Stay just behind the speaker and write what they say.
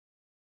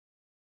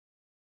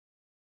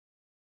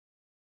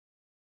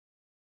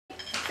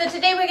So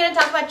today we're going to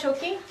talk about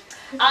choking.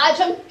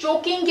 आज हम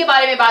choking के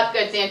बारे में बात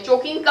करते हैं।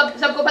 चोकिंग कब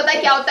सबको पता है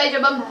क्या होता है?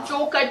 जब हम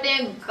चोक करते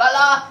हैं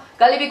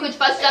गले भी कुछ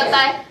फंस जाता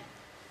है।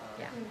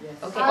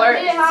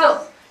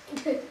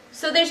 Okay.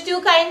 So there's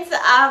two kinds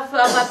of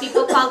what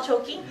people call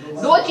choking.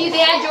 दो चीजें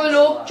हैं जो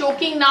लोग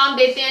चोकिंग नाम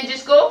देते हैं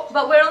जिसको,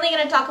 but we're only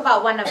going to talk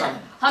about one of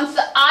them. हम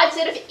आज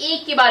सिर्फ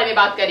एक के बारे में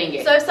बात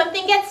करेंगे। So if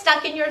something gets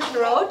stuck in your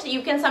throat,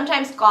 you can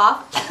sometimes cough.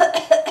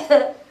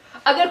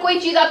 अगर कोई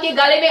चीज आपके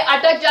गले में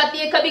अटक जाती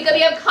है, कभी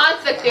कभी आप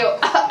खांस सकते हो।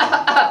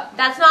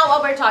 That's not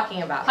what we're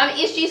talking about. हम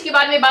इस चीज के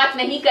बारे में बात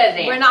नहीं कर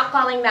रहे हैं। We're not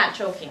calling that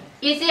choking.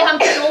 इसे हम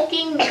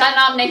चोकिंग का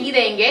नाम नहीं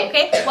देंगे।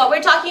 Okay. What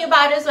we're talking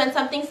about is when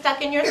something's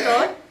stuck in your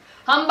throat.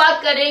 हम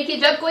बात कर रहे हैं कि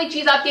जब कोई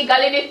चीज आपके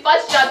गले में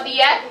फंस जाती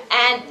है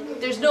and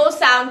there's no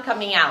sound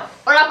coming out.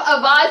 और आप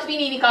आवाज भी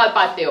नहीं निकाल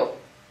पाते हो।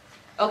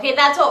 Okay,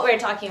 that's what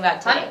we're talking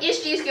about today. हम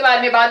इस चीज के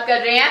बारे में बात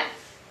कर रहे हैं।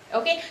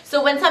 Okay, so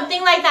when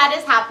something like that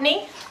is happening,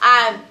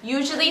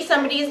 usually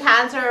somebody's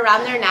hands are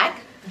around their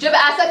neck. जब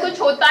ऐसा कुछ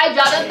होता है,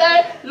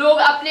 ज्यादातर लोग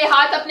अपने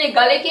हाथ अपने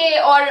गले के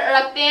और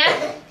रखते हैं।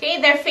 Okay,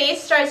 their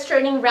face starts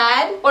turning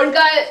red. और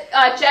उनका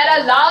चेहरा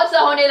लाल सा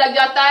होने लग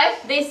जाता है।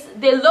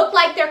 They look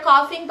like they're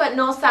coughing, but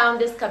no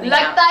sound is coming out.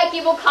 लगता है कि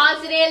वो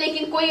खांस रहे हैं,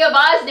 लेकिन कोई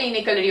आवाज नहीं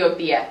निकल रही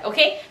होती है।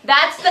 Okay,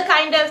 that's the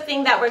kind of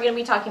thing that we're going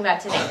to be talking about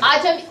today.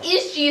 आज हम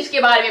इस चीज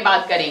के बारे में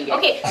बात करेंगे।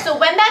 Okay, so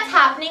when that's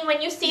happening,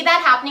 when you see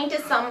that happening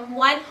to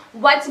someone,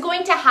 what's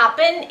going to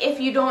happen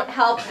if you don't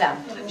help them?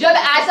 जब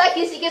ऐसा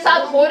किसी के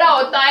साथ हो रहा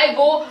होता है,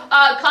 वो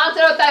खांस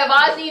रहा होता है,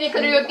 आवाज नहीं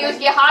निकल रही होती है,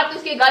 उसके हाथ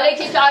उसके गले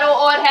के चारों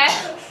ओर है,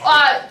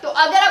 तो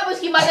अगर आप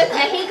उसकी मदद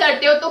नहीं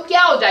करते हो तो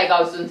क्या हो जाएगा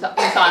उस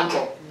इंसान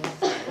को?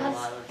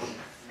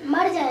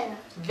 मर जाएगा।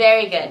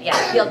 Very good. Yeah,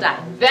 he'll die.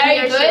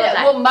 Very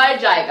good. वो मर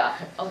जाएगा।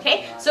 Okay.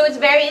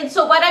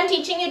 So what I'm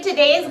teaching you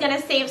today is going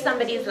to save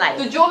somebody's life.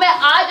 तो जो मैं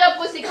आज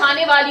आपको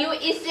सिखाने वाली हूँ,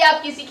 इससे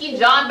आप किसी की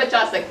जान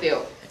बचा सकते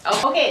हो।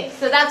 Okay,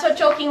 so that's what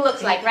choking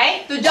looks like,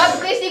 right? तो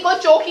जब किसी को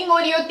चोकिंग हो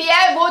रही होती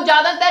है, वो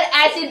ज्यादातर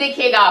ऐसे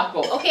दिखेगा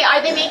आपको। Okay,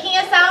 are they making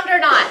a sound or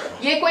not?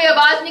 ये कोई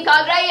आवाज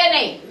निकाल रहा है या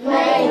नहीं?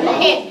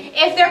 Okay,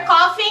 if they're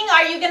coughing,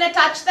 are you going to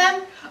touch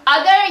them?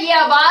 अगर ये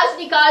आवाज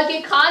निकाल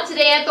के खांस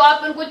रहे हैं, तो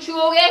आप उनको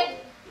छुओगे?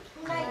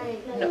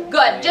 No.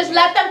 Good. Just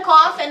let them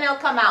cough and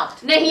it'll come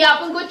out. नहीं,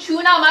 आप उनको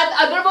छूना मत।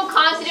 अगर वो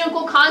खांस रहे,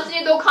 उनको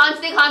खांसने दो,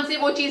 खांसते खांसते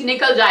वो चीज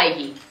निकल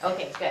जाएगी।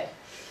 Okay, good.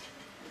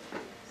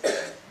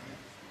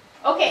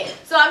 Okay,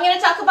 so I'm going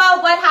to talk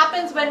about what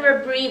happens when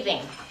we're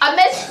breathing. अब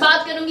मैं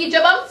बात करूंगी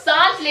जब हम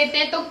सांस लेते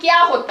हैं तो क्या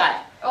होता है।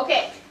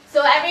 Okay,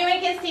 so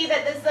everyone can see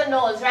that this is the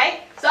nose, right?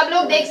 सब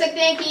लोग देख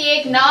सकते हैं कि ये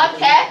एक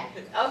नाक है।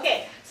 Okay,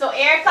 so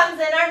air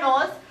comes in our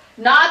nose.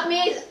 नाक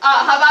में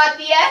हवा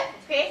आती है।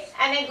 Okay,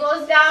 and it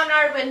goes down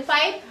our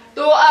windpipe.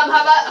 तो अब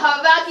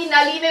हवा की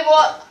नली में वो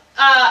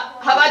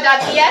हवा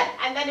जाती है,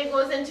 and then it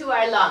goes into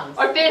our lungs.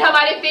 और फिर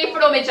हमारे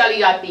फेफड़ों में चली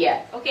जाती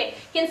है। Okay,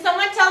 can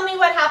someone tell me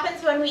what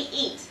happens when we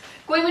eat?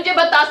 कोई मुझे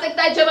बता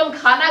सकता है जब हम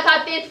खाना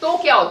खाते हैं तो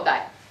क्या होता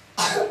है?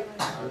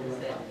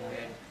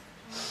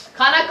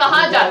 खाना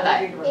कहाँ जाता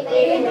है?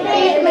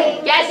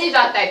 कैसे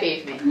जाता है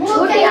पेट में?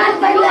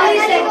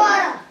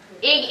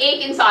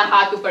 एक इंसान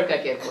हाथ ऊपर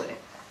करके बोले।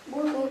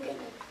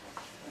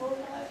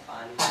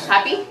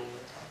 Happy?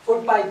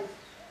 Food pipe.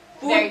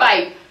 Food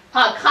pipe,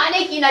 हाँ, खाने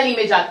की नली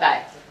में जाता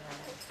है।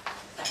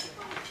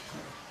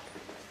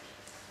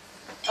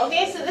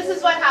 Okay, so this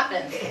is what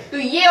happens. तो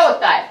ये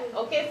होता है।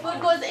 Okay,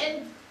 food goes in.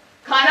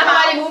 खाना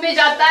हमारे मुंह में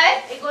जाता है,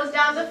 it goes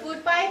down the food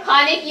pipe,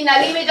 खाने की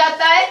नली में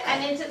जाता है,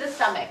 and into the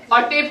stomach.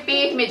 और फिर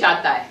पेट में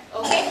जाता है।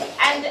 Okay,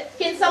 and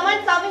can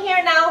someone come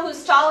here now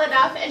who's tall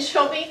enough and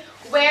show me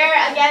where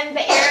again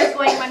the air is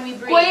going when we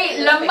breathe? कोई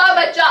लंबा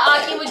बच्चा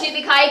आके मुझे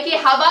दिखाए कि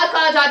हवा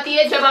कहाँ जाती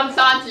है जब हम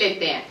सांस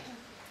लेते हैं?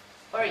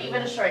 Or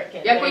even a short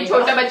kid. या कोई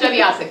छोटा बच्चा भी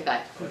आ सकता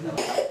है।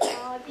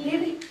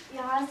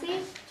 यहाँ से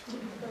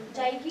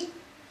जाएगी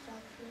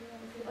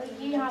और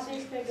ये यहाँ पे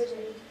स्प्रेड हो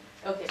जाएगी।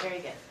 Okay, very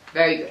good.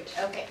 Very good.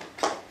 Okay.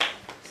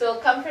 So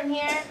come from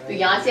here. तो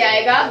यहाँ से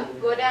आएगा,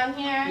 Go down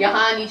here.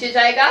 यहाँ नीचे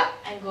जाएगा,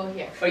 And go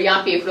here. और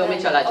यहाँ फेफड़ों में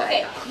चला Okay.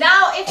 जाएगा।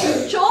 Now, if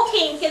you're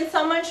choking, can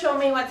someone show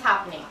me what's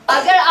happening?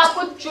 अगर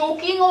आपको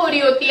चोकिंग हो रही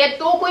होती है,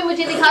 तो कोई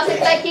मुझे दिखा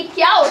सकता है कि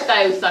क्या होता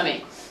है उस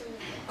समय?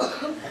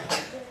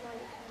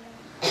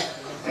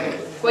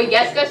 कोई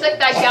गैस कर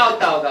सकता है क्या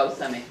होता होगा उस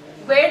समय?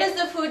 Where does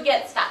the food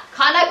get stuck?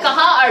 खाना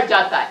कहाँ अड़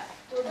जाता है?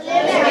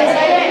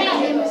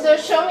 So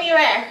show me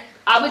where.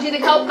 आप मुझे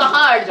दिखाओ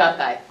कहाँ अड़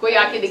जाता है। कोई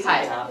आके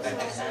दिखाए।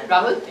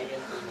 राहुल?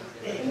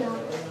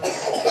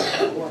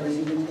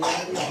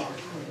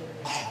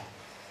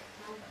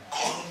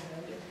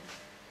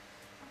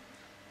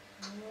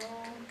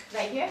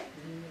 Right here?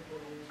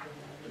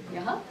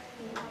 यहाँ?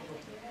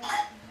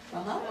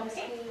 वहाँ?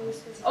 Okay.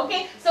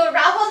 Okay, so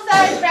Rahul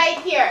says right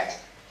here.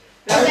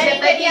 Rahul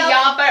कहता है कि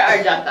यहाँ पर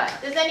अड़ जाता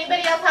है। Does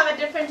anybody else have a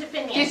different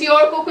opinion? किसी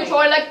और को कुछ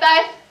और लगता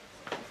है?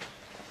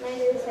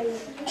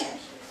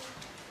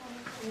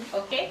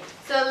 Okay,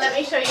 so let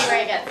me show you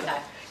where it gets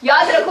stuck.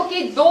 याद रखो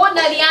कि दो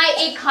नलियां,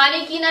 एक खाने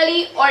की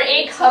नली और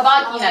एक हवा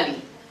की नली।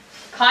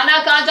 खाना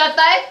कहाँ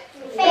जाता है?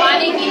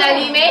 खाने की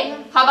नली में।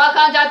 हवा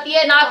कहाँ जाती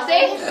है नाक से?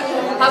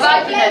 हवा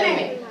की नली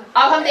में।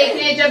 अब हम देख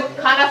रहे हैं जब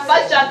खाना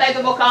फंस जाता है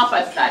तो वो कहाँ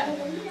फंसता है?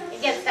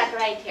 It gets stuck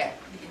right here.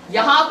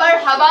 यहाँ पर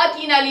हवा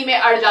की नली में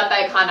अड़ जाता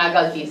है खाना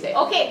गलती से।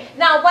 Okay,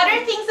 now what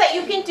are things that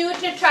you can do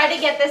to try to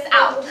get this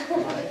out?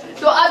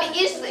 तो अब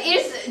इस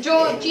जो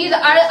चीज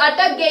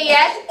अटक गई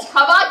है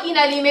हवा की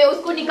नली में,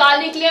 उसको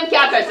निकालने के लिए हम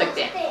क्या कर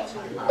सकते हैं?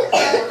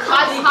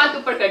 हाथ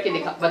ऊपर करके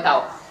दिखा,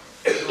 बताओ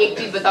एक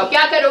चीज बताओ,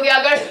 क्या करोगे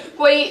अगर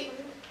कोई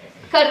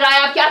कर रहा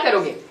है, आप क्या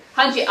करोगे?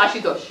 हाँ जी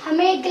आशुतोष।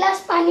 हमें एक गिलास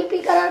पानी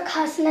पीकर और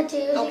खांसना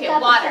चाहिए। Okay,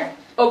 water.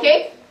 ओके,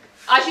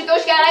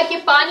 आशुतोष कह रहा है कि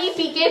पानी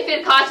पी के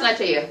फिर खांसना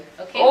चाहिए।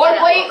 Okay, और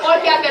कोई और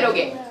क्या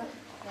करोगे?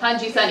 हाँ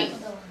जी सनी।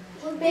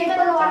 पेट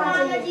पर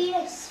दबाना चाहिए।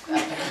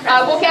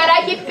 वो कह रहा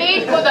है कि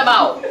पेट को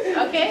दबाओ।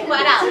 Okay,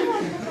 what else?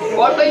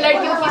 और कोई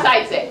लड़कियों की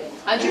साइड से?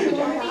 हाँ जी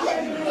पूछो।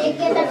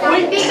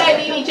 उल्टी कर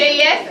देनी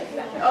चाहिए।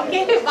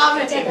 Okay,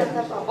 vomit.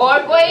 और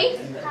कोई?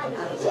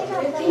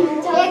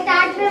 ये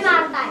टाट पे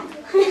मारता है।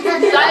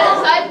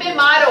 सर पे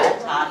मारो।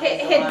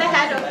 Hit the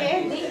head, okay?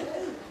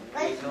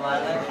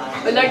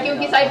 लड़कियों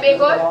की साइड पे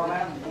एक और?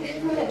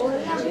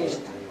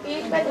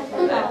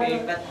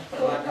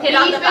 Hit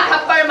on the पे back.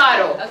 थप्पड़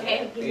मारो। Okay.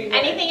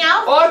 Anything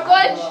else? और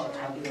कुछ?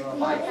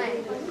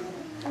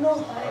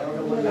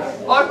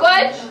 और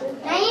कुछ?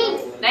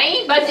 नहीं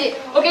बस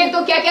ओके,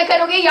 तो क्या क्या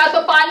करोगे? या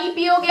तो पानी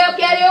पियोगे, आप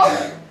कह रहे हो,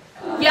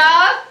 या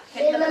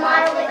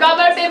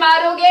कमर पे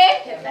मारोगे,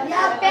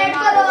 पेट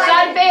को दबाना।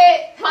 सर पे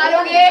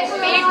मारोगे,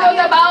 पेट को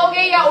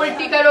दबाओगे, या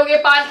उल्टी करोगे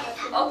पानी?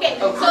 Okay,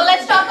 so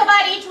let's talk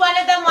about each one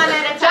of them one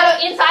at a time.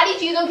 चलो इन सारी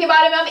चीजों के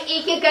बारे में हम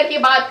एक एक करके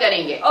बात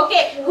करेंगे।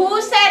 Okay, who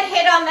said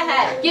hit on the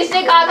head?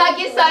 किसने कहा था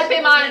कि सर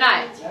पे मारना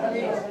है?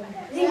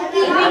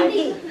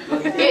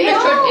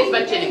 इस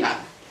बच्चे ने कहा।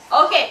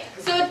 Okay,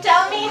 so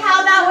tell me how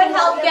that would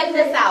help get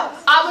this out.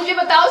 आप मुझे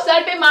बताओ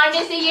सर पे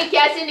मारने से ये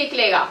कैसे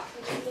निकलेगा?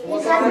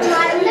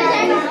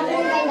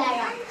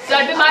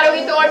 सर पे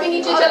मारोगे तो और भी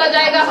नीचे चला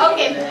जाएगा।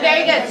 Okay,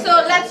 very good. So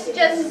let's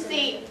just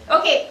see.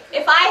 Okay,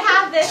 if I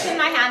have this in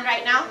my hand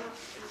right now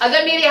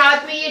अगर मेरे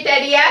हाथ में ये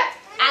टेडी है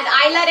and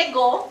I let it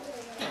go,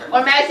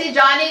 और मैं इसे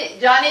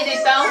जाने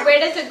देता हूँ, where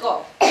does it go?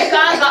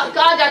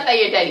 कहाँ जाता है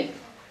ये teddy?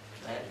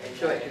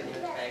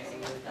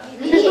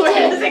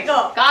 Where does it go?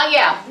 कहाँ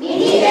गया?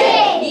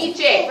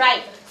 नीचे।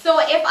 Right. So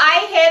if I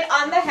hit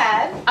on the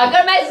head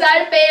अगर मैं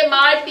सर पे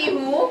मारती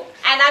हूँ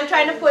and I'm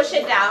trying to push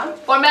it down,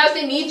 और मैं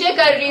उसे नीचे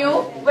कर रही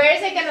हूँ, where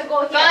is it going to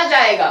go कहाँ here?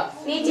 जाएगा?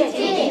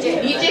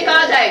 नीचे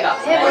कहाँ जाएगा?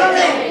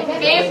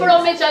 फेफड़ों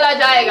में चला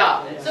जाएगा।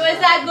 So is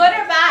that good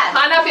or bad?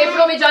 खाना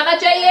फेफड़ों में जाना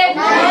चाहिए।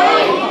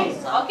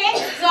 Okay,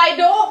 so I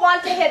don't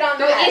want to hit on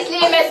तो the head.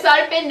 इसलिए मैं सर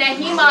पे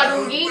नहीं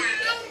मारूंगी।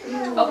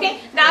 Okay,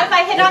 now if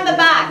I hit on the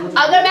back,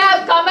 अगर मैं अब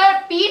कमर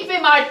पीठ पे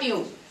मारती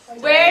हूँ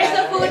where is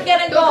the food going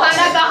to तो go?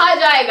 खाना कहाँ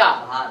जाएगा?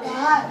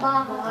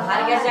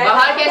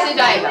 बाहर कैसे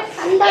जाएगा?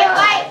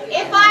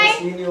 If I,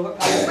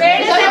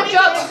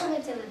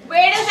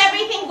 where does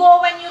everything go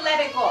when you let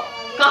it go?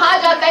 कहाँ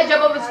जाता है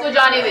जब हम उसको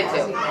जाने देते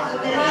हो?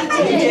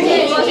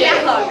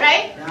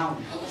 Right?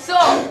 So,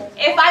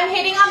 if I'm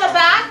hitting on the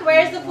back,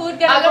 where is the food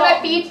going to अगर मैं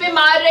go? पीठ पे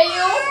मार रही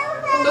हूँ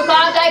तो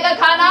कहाँ जाएगा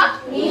खाना?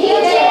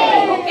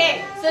 Okay,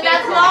 so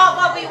that's not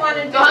what we want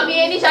to तो हम do.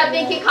 ये नहीं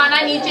चाहते कि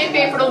खाना नीचे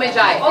फेफड़ों में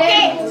जाए।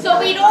 Okay, so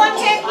we don't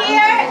hit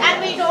here and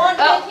we don't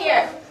hit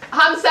here.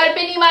 हम सर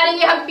पे नहीं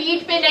मारेंगे, हम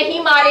पीठ पे नहीं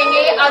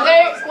मारेंगे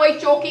अगर कोई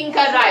चोकिंग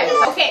कर रहा है।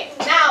 Okay,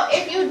 now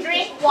if you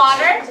drink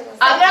water,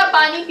 अगर आप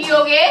पानी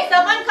पियोगे,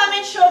 someone come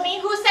and show me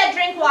who said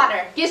drink water.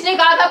 किसने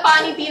कहा था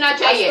पानी पीना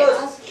चाहिए?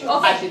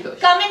 Okay, Ashutosh.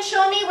 come and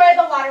show me where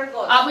the water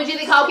goes. आप मुझे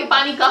दिखाओ कि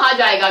पानी कहाँ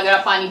जाएगा अगर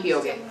आप पानी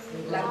पियोगे।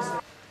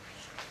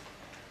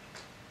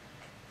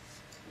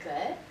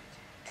 Good,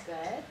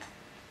 good.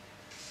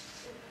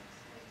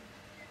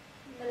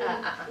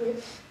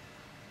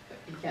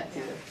 You can't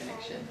see the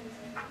connection.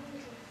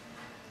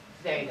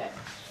 Very good.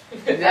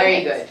 Very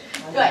good.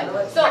 Good.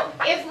 So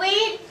if we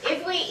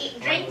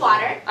drink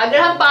water, अगर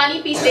हम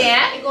पानी पीते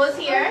हैं, it goes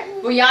here.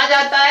 वो यहाँ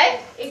जाता है,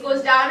 It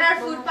goes down our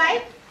food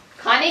pipe.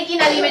 खाने की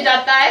नली में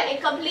जाता है,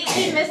 It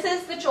completely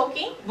misses the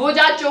choking, वो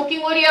जहाँ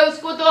चोकिंग हो रही है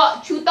उसको तो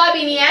छूता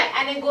भी नहीं है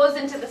and it goes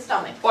into the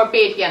stomach. और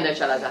पेट के अंदर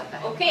चला जाता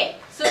है। Okay.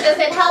 So does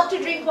it help to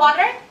drink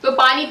water? तो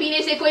पानी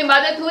पीने से कोई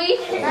मदद हुई?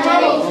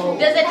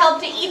 Does it help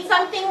to eat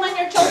something when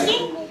you're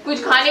choking?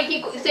 कुछ खाने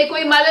की से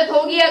कोई मदद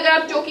होगी अगर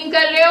आप चोकिंग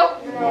कर रहे हो?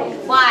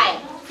 Why?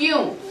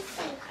 क्यों?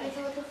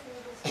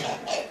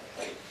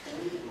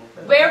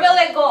 Where will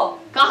it go?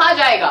 कहाँ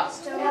जाएगा?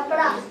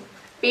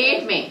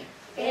 पेट में।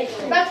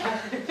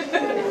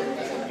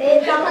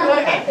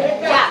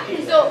 Yeah.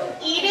 So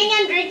eating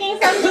and drinking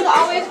something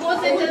always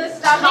goes into the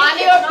stomach.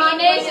 खाने It's और not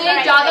पीने going in से the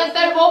right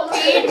ज्यादातर वो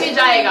पेट में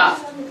जाएगा।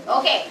 place.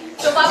 Okay.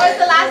 So what was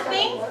the last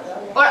thing?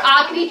 और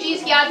आखिरी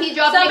चीज क्या थी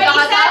जो आपने Somebody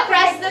कहा था? said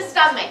press the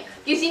stomach.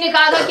 किसी ने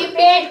कहा था कि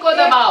पेट को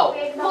दबाओ।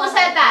 Who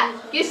said that?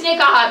 किसने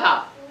कहा था?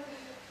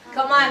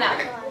 Come on up.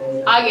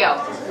 आगे आओ।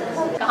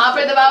 कहाँ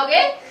पर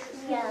दबाओगे?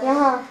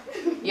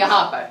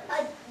 यहाँ पर।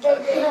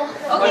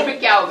 और फिर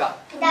क्या होगा?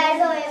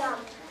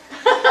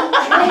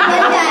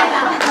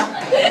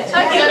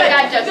 Okay,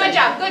 good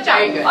job.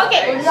 Very good.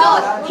 Okay, so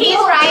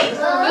he's right.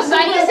 तो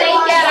सनी सही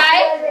कह रहा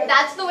है।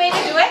 That's the way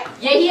to do it.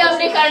 यही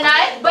हमने करना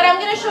है, But I'm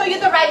going to show you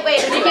the right way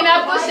to do लेकिन it.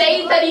 आपको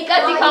सही तरीका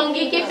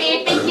सिखाऊंगी कि पेट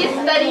पे किस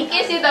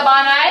तरीके से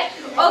दबाना है।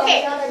 Okay,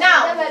 now,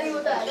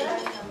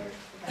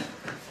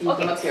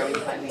 Okay.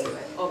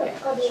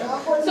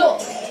 so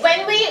when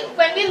we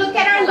look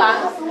at our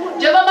lungs,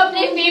 जब हम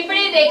अपने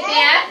फेफड़े देखते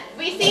हैं,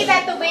 we see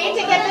that the way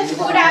to get this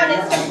food out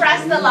is to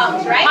press the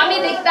lungs, right?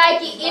 हमें दिखता है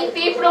कि इन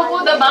फेफड़ों को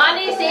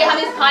दबाने से हम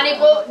इस खाने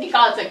को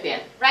निकाल सकते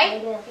हैं। Right?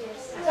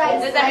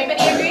 Does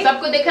everybody agree?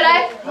 सबको दिख रहा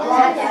है?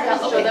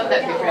 Show them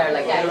that paper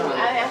like that.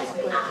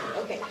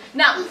 Okay.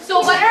 Now, so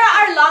what are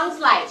our lungs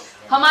like?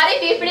 हमारे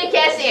फेफड़े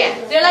कैसे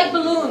हैं? They're like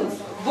balloons.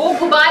 वो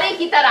गुब्बारे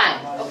की तरह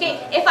हैं। Okay,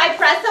 if I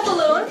press a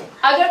balloon,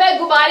 अगर मैं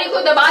गुब्बारे को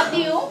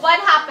दबाती हूँ, what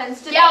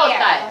happens to the क्या air?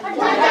 होता है?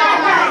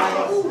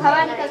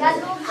 हवा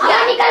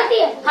निकलती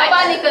है।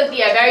 हवा निकलती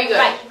है। Very good.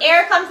 Right,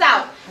 air comes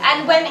out. And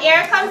when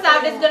air comes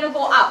out, it's going to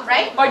go up,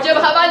 right? और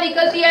जब हवा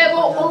निकलती है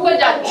वो ऊपर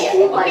जाती है।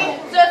 Okay,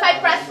 so if I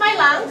press my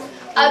lungs,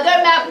 अगर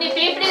मैं अपने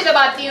फेफड़े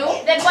दबाती हूँ,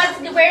 then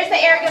where's the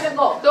air going to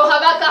go? तो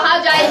हवा कहाँ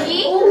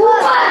जाएगी?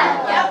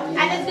 Yep,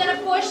 and it's going to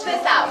push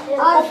this out.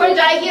 ऊपर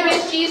जाएगी और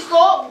इस चीज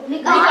को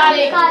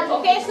निकालेगी।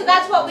 Okay, so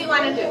that's what we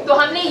want to do. तो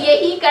हमने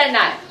यही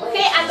करना है।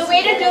 Okay, and the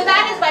way to do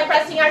that is by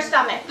pressing our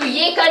stomach. तो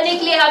ये करने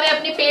के लिए हमें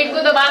अपने पेट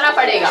को दबाना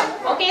पड़ेगा।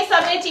 Okay, so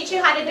I'm going to teach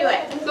you how to do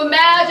it. तो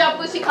मैं आज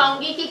आपको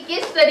सिखाऊंगी कि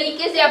किस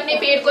तरीके से अपने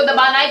पेट को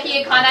दबाना है कि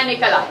ये खाना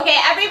निकला। Okay,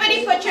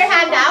 everybody put your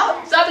hand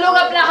out सब लोग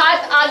अपना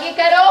हाथ आगे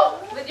करो,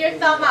 with your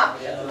thumb up.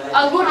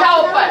 अंगूठा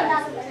ऊपर।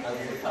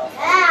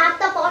 आप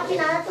तो पहुंच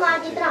ना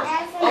तुम्हारी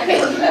तरफ। Okay,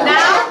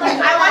 now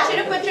I want you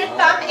to put your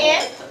thumb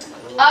in.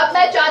 अब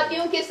मैं चाहती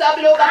हूँ कि सब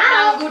लोग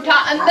अपना अंगूठा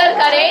अंदर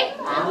करें।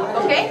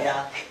 Okay,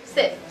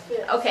 sit.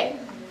 Okay,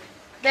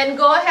 then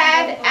go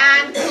ahead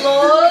and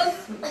close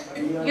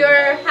your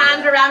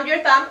hand around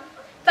your thumb.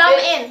 Thumb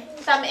in.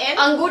 Thumb in.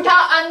 अंगूठा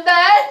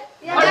अंदर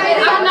और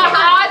फिर अपना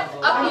हाथ,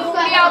 अपनी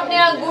उंगलियां अपने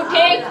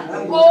अंगूठे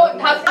को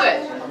ढक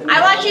कर। I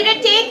want you to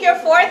take your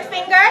fourth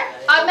finger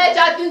अब मैं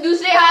चाहती हूँ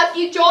दूसरे हाथ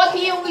की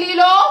चौथी उंगली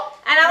लो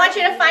and I want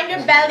you to find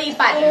your belly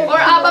button.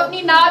 और आप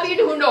अपनी नाभि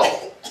ढूंढो।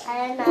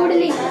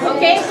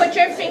 Okay, put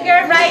your finger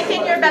right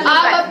in your belly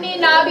आप button. अपनी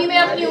नाभि में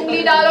अपनी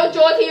उंगली डालो,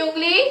 चौथी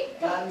उंगली।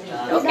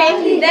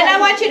 Okay, then I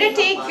want you to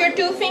take your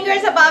two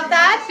fingers above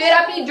that. फिर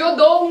अपनी जो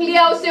दो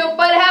उंगलियां उससे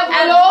ऊपर है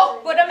वो लो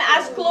And put them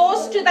as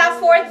close to that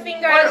fourth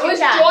finger और as you उस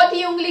can.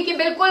 चौथी उंगली के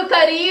बिल्कुल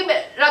करीब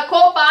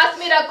रखो, पास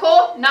में रखो,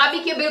 नाभि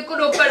के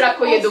बिल्कुल ऊपर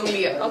रखो ये दो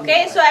उंगलियां।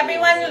 Okay, so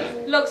everyone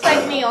looks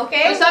like me, तो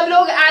okay? सब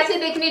लोग ऐसे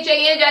दिखनी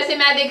चाहिए जैसे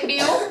मैं दिख रही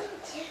हूँ।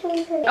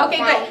 Okay,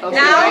 good. Okay,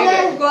 Now very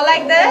good. go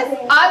like this.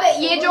 अब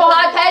ये जो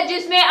हाथ है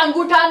जिसमें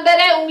अंगूठा अंदर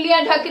है,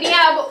 उंगलियां ढक रही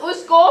हैं, अब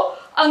उसको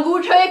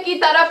अंगूठे की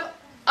तरफ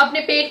अपने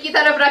पेट की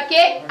तरफ रख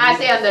के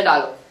ऐसे अंदर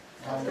डालो।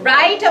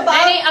 Right above.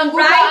 नहीं,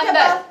 अंगूठा Right अंदर।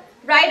 above.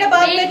 Right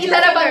above the पेट की two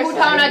तरफ fingers.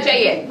 अंगूठा होना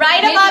चाहिए।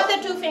 Right ये above the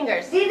two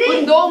fingers.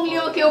 उन दो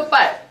उंगलियों के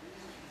ऊपर।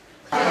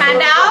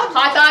 Hand out.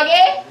 हाथ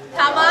आगे,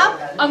 Thumb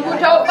up.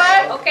 अंगूठा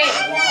ऊपर, Okay.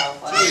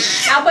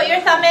 Now put your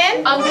thumb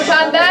in. अंगूठा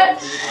अंदर,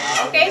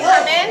 Okay,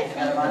 thumb in.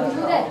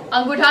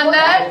 अंगूठा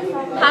अंदर,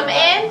 Thumb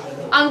in.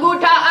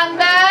 अंगूठा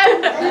अंदर,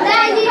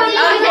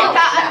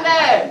 अंगूठा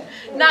अंदर।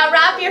 Now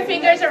wrap your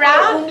fingers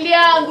around.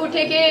 उंगलियां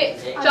अंगूठे के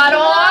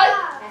चारों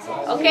ओर।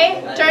 Okay,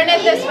 turn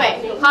it this way.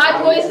 हाथ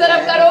को इस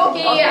तरफ करो कि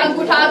ये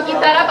अंगूठा आपकी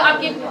तरफ,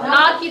 आपकी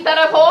नाक की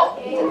तरफ हो।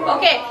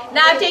 Okay,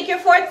 now take your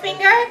fourth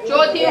finger.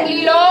 चौथी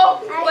उंगली लो,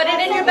 Put it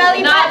in your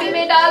belly नाभि button.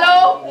 में डालो,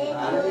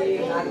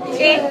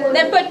 Okay,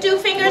 then put two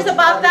fingers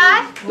above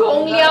that. दो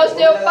उंगलियां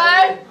उससे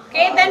ऊपर,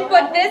 Okay, then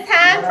put this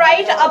hand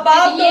right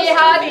above those ये two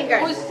हाथ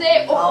fingers. उससे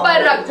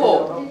ऊपर रखो,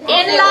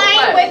 In उससे line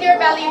ऊपर। with your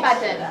belly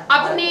button.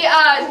 अपनी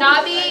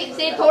नाभि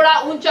से थोड़ा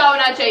ऊंचा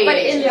होना But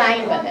चाहिए in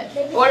line with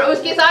it. और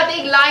उसके साथ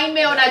एक लाइन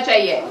में होना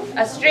चाहिए,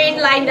 A straight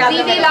line down the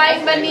Sidhi middle.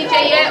 Line बननी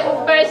चाहिए,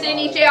 ऊपर से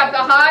नीचे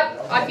आपका हाथ,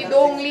 आपकी दो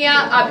उंगलियां,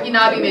 आपकी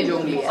नाभि में जो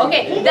उंगली है।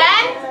 Okay,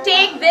 then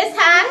take this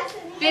hand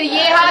फिर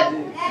ये हाथ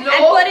and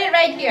low, put it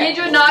right ये here.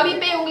 जो नाभि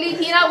पे उंगली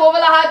थी ना वो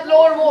वाला हाथ लो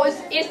और वो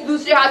इस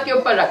दूसरे हाथ के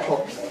ऊपर रखो,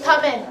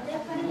 Thumb in.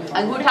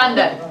 अंगूठा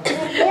अंदर।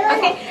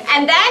 Okay,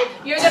 and then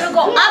you're gonna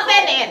go up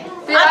and in.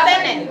 फिर Up आप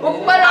and in.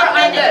 ऊपर और Up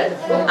and अंदर, in.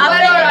 Up ऊपर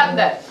and और in.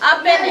 अंदर,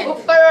 Up and in.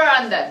 ऊपर और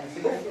अंदर,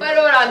 ऊपर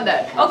और अंदर।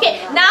 Okay,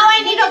 now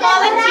I need a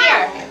volunteer.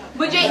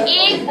 मुझे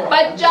एक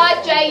बच्चा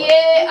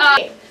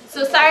चाहिए। So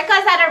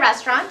Sarika's at a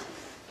restaurant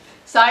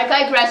Sarika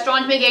एक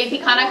रेस्टोरेंट में गई थी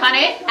खाना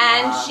खाने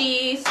and she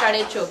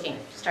started choking.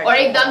 और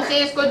एकदम से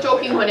इसको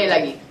चोकिंग होने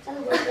लगी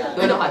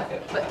दोनों हाथ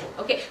पे।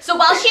 Okay, so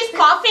while she's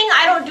coughing,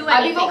 I don't do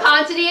अभी वो anything.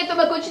 खांस रही है तो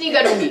मैं कुछ नहीं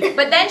करूंगी,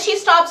 But then she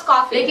stops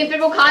coughing. लेकिन फिर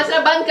वो खांसना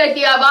बंद करती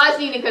है, आवाज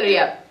नहीं निकल रही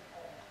अब।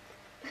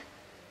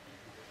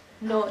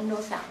 No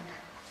sound.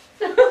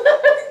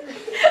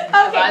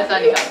 आवाज ना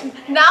Okay.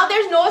 निकल, Now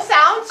there's no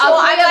sound, so अब I'm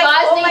कोई like,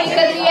 आवाज oh नहीं my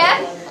निकल रही goodness.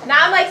 है Now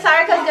I'm like,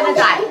 Sarika's gonna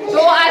die.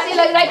 तो ऐसे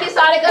लग रहा है कि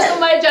सारिका तो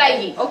मर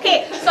जाएगी। Okay,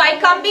 so I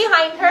come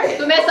behind her.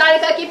 तो मैं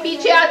सारिका के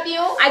पीछे आती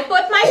हूँ, I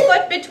put my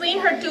foot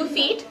between her 2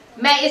 feet.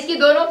 मैं इसकी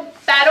दोनों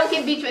पैरों के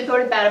बीच में,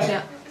 थोड़े पैर अपने,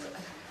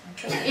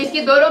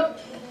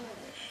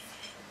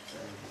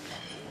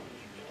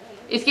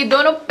 इसकी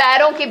दोनों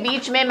पैरों के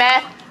बीच में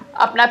मैं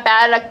अपना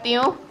पैर रखती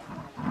हूँ.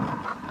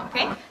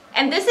 Okay,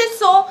 and this is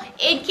so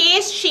in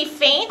case she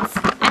faints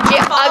and she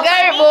falls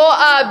अगर on me, वो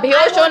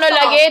बेहोश I होने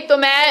won't लगे fall. तो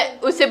मैं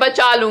उसे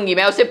बचा लूंगी,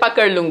 मैं उसे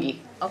पकड़ लूंगी.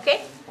 Okay,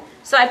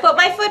 so I put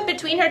my foot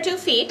between her 2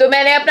 feet. तो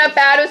मैंने अपना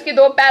पैर उसके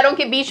 2 पैरों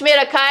के बीच में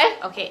रखा है.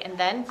 Okay, and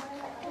then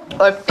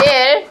और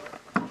फिर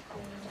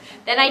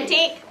I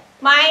take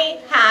my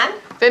hand.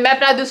 फिर मैं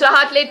अपना दूसरा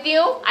हाथ लेती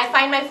हूँ. I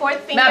find my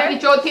 4th मैं अपनी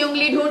finger चौथी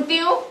उंगली ढूंढती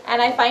हूँ.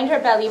 and I find her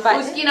belly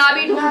button. उसकी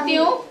नाभि ढूंढती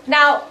हूँ.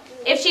 Now,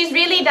 if she's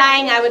really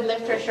dying, I would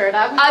lift her shirt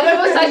up. अगर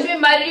वो सच में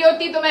मर रही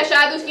होती तो मैं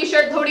शायद उसकी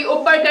शर्ट थोड़ी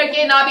ऊपर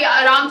करके नाभि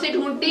आराम से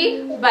ढूंढती.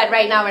 But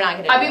right now we're not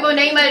gonna. अभी वो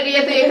नहीं मर रही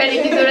है तो ये करने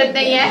की जरूरत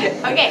नहीं है.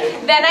 Okay,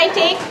 then I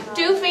take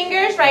 2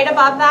 fingers right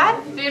above that.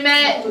 फिर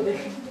मैं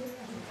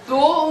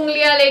 2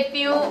 उंगलियां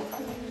लेती हूँ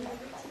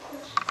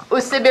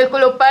उससे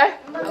बिल्कुल ऊपर.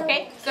 Okay,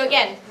 so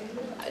again,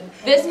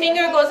 this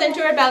finger goes into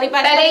her belly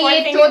button. पहले the 4th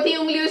ये finger, चौथी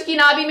उंगली उसकी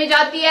नाभि में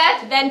जाती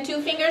है. then 2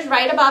 fingers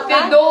right above फिर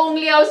that. 2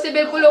 उंगलियां उससे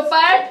बिल्कुल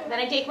ऊपर. Then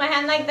I take my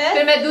hand like फिर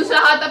this. मैं दूसरा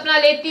हाथ अपना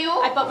लेती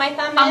हूँ. I put my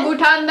thumb in.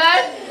 अंगूठा अंदर.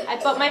 I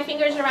put my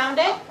fingers around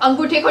it.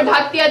 अंगूठे को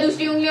ढक दिया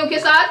दूसरी उंगलियों के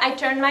साथ. I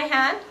turn my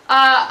hand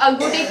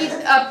अंगूठे की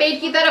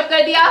पेट की तरफ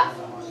कर दिया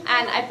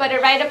and I put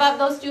it right above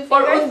those 2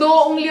 और उन fingers. 2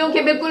 उंगलियों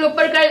के बिल्कुल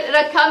ऊपर कर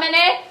रखा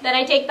मैंने. Then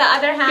I take the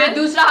other फिर hand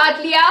दूसरा हाथ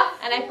लिया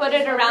and I put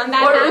it around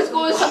that और hand. उसको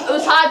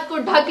उस हाथ को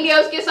ढक लिया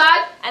उसके साथ.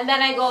 And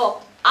then I go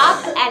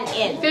up and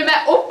in. फिर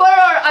मैं ऊपर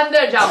और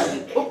अंदर जाऊंगी,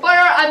 ऊपर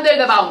और अंदर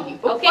दबाऊंगी,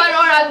 Okay. ऊपर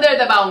और अंदर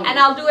दबाऊंगी. And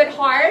I'll do it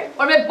hard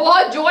और मैं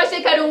बहुत जोर से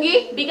करूंगी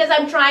because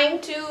I'm trying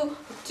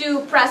to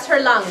press her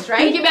lungs,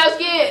 right? क्योंकि मैं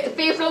उसके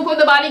फेफड़ों को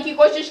दबाने की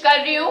कोशिश कर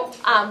रही हूँ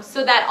So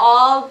that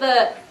all the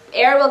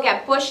air will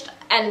get pushed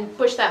and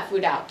push that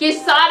food out. कि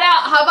सारा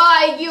हवा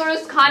आएगी और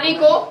उस खाने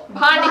को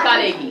बाहर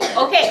निकालेगी.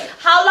 Okay,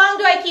 how long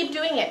do I keep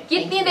doing it?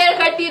 कितनी देर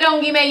करती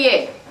रहूंगी मैं ये?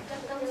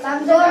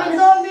 2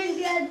 मिनट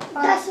या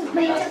 10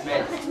 मिनट.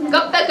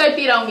 कब तक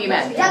करती रहूंगी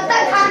मैं? जब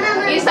तक खाना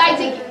इस साइड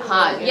से.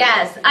 हाँ,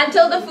 Yes,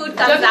 until the food जब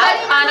comes तक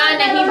out. खाना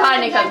नहीं बाहर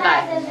निकलता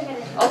है.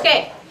 Okay,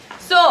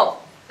 so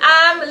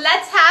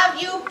let's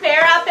have you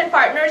pair up in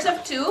partners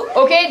of 2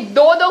 okay,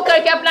 2-2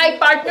 करके अपना एक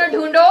पार्टनर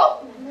ढूंढो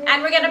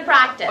and we're gonna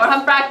practice. और हम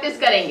प्रैक्टिस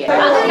करेंगे.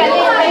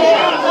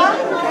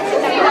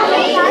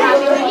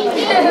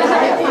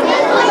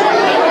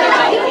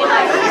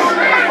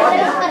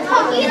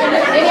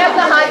 नहीं,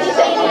 आपका हाथ ही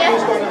सही नहीं है.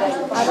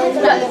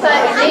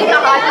 नहीं, का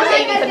हाथ ही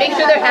सही नहीं है. Make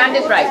sure their hand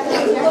is right.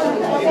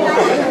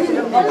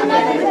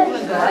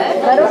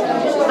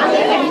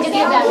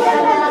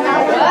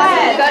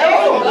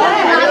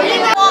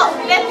 So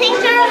the thing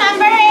to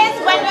remember is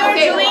when you're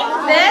Okay. doing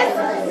this,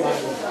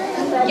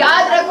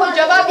 याद रखो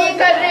जब आप ये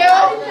कर रहे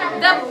हो,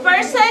 the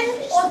person's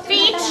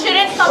feet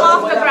shouldn't come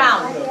off the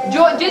ground.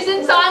 जो जिस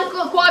इंसान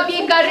को आप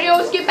ये कर रहे हो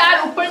उसके पैर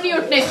ऊपर नहीं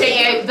उठने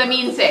चाहिए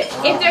जमीन से.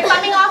 If they're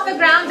coming off the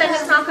ground, then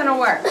it's not gonna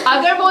work.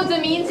 अगर वो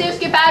जमीन से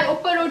उसके पैर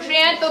ऊपर उठ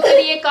रहे हैं तो फिर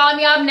ये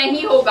कामयाब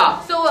नहीं होगा.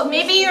 So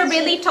maybe you're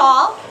really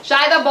tall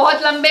शायद आप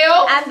बहुत लंबे हो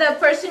and the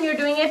person you're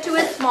doing it to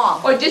is small.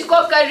 और जिसको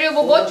आप कर रहे हो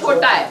वो बहुत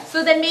छोटा है. So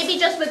then maybe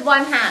just with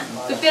one hand.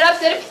 तो फिर आप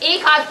सिर्फ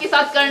एक हाथ के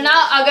साथ करना.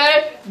 अगर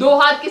 2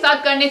 हाथ के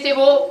साथ करने से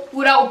वो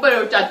पूरा ऊपर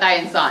उठ जाता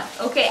है इंसान.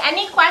 Okay,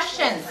 any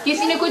questions?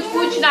 किसी ने कुछ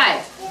पूछना है?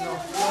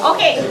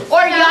 Okay.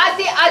 और याद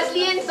से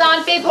असली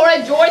इंसान पे थोड़ा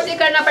जोर से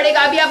करना पड़ेगा.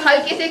 अभी आप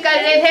हल्के से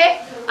कर रहे थे.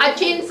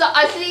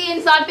 असली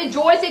इंसान पे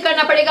जोर से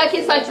करना पड़ेगा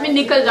कि सच में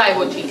निकल जाए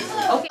वो चीज.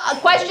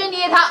 क्वेश्चन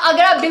ये था,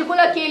 अगर आप बिल्कुल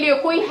अकेले हो,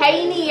 कोई है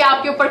ही नहीं है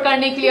आपके ऊपर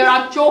करने के लिए और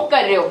आप चोक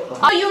कर रहे हो,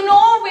 So you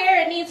know where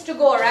it needs to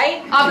go, right?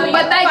 So आपको you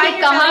पता है find कि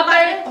your कहाँ belly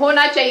पर button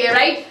होना चाहिए,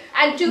 राइट?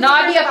 and 2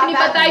 ना भी fingers अपनी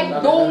above पता that.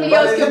 है, 2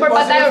 उंगलियां उसके ऊपर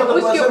पता है और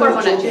उसके ऊपर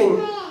होना चाहिए.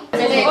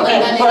 Okay,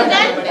 and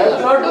then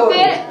तो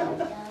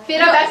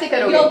फिर आप ऐसे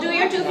करोगे. you'll do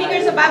your 2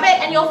 fingers above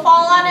it and you'll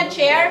fall on a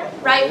chair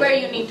right where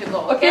you need to go.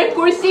 और फिर Okay?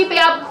 कुर्सी पे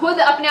आप खुद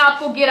अपने आप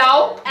को गिराओ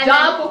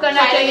जहाँ आपको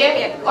करना try to चाहिए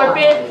make it. और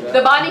फिर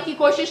दबाने की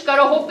कोशिश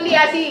करो. होपफुली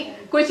ऐसी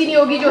कुर्सी नहीं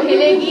होगी जो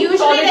हिलेगी.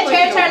 Usually the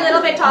chairs are a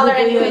little bit taller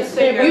anyways. So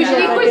you're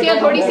usually good. कुर्सियाँ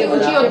थोड़ी सी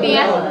ऊंची होती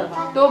हैं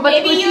तो बस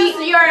Maybe use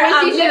your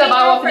कुर्सी से living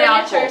दबाओ room अपने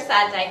आप furniture को.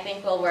 set. I think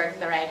will work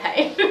the right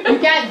height. You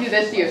can't do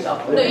this to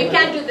yourself. No, you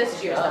can't do this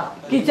to yourself.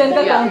 Kitchen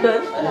का counter.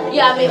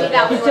 Yeah, maybe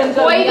that would Kitchen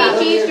work. कोई भी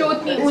चीज जो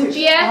उतनी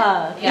ऊंची है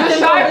हाँ. जो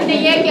शार्प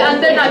नहीं है कि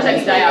अंदर ना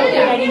चली जाए आपके.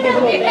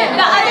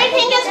 The other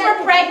thing is for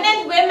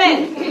pregnant women.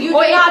 You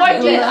और do एक not और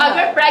do चीज, that.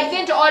 अगर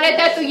प्रेग्नेंट औरत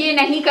है तो ये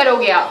नहीं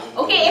करोगे आप.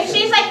 Okay, if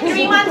she's like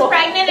 3 months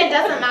pregnant, it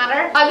doesn't matter.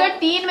 अगर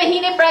 3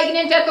 महीने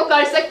प्रेग्नेंट है तो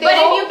कर सकते But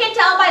if हो. you can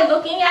tell by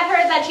looking at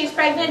her that she's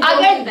pregnant, don't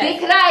अगर do that. दिख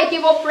रहा है कि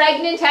वो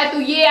प्रेग्नेंट है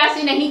तो ये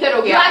ऐसे नहीं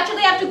करोगे You आप.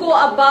 actually have to go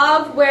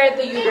above where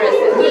the uterus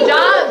is. तो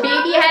जहाँ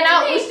बेबी है ना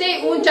उससे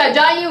ऊंचा,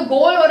 जहाँ ये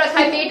गोल हो रखा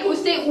है पेट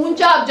उससे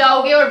ऊंचा आप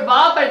जाओगे और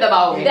वहां पर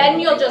दबाओगे. Then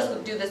you'll just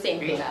do the same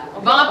thing.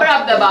 वहां पर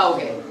आप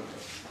दबाओगे.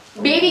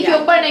 बेबी के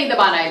ऊपर नहीं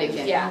दबाना है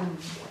लेकिन. Yeah.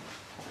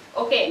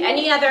 Okay,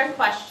 any other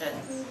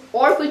questions?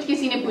 और कुछ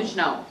किसी ने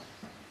पूछना हो?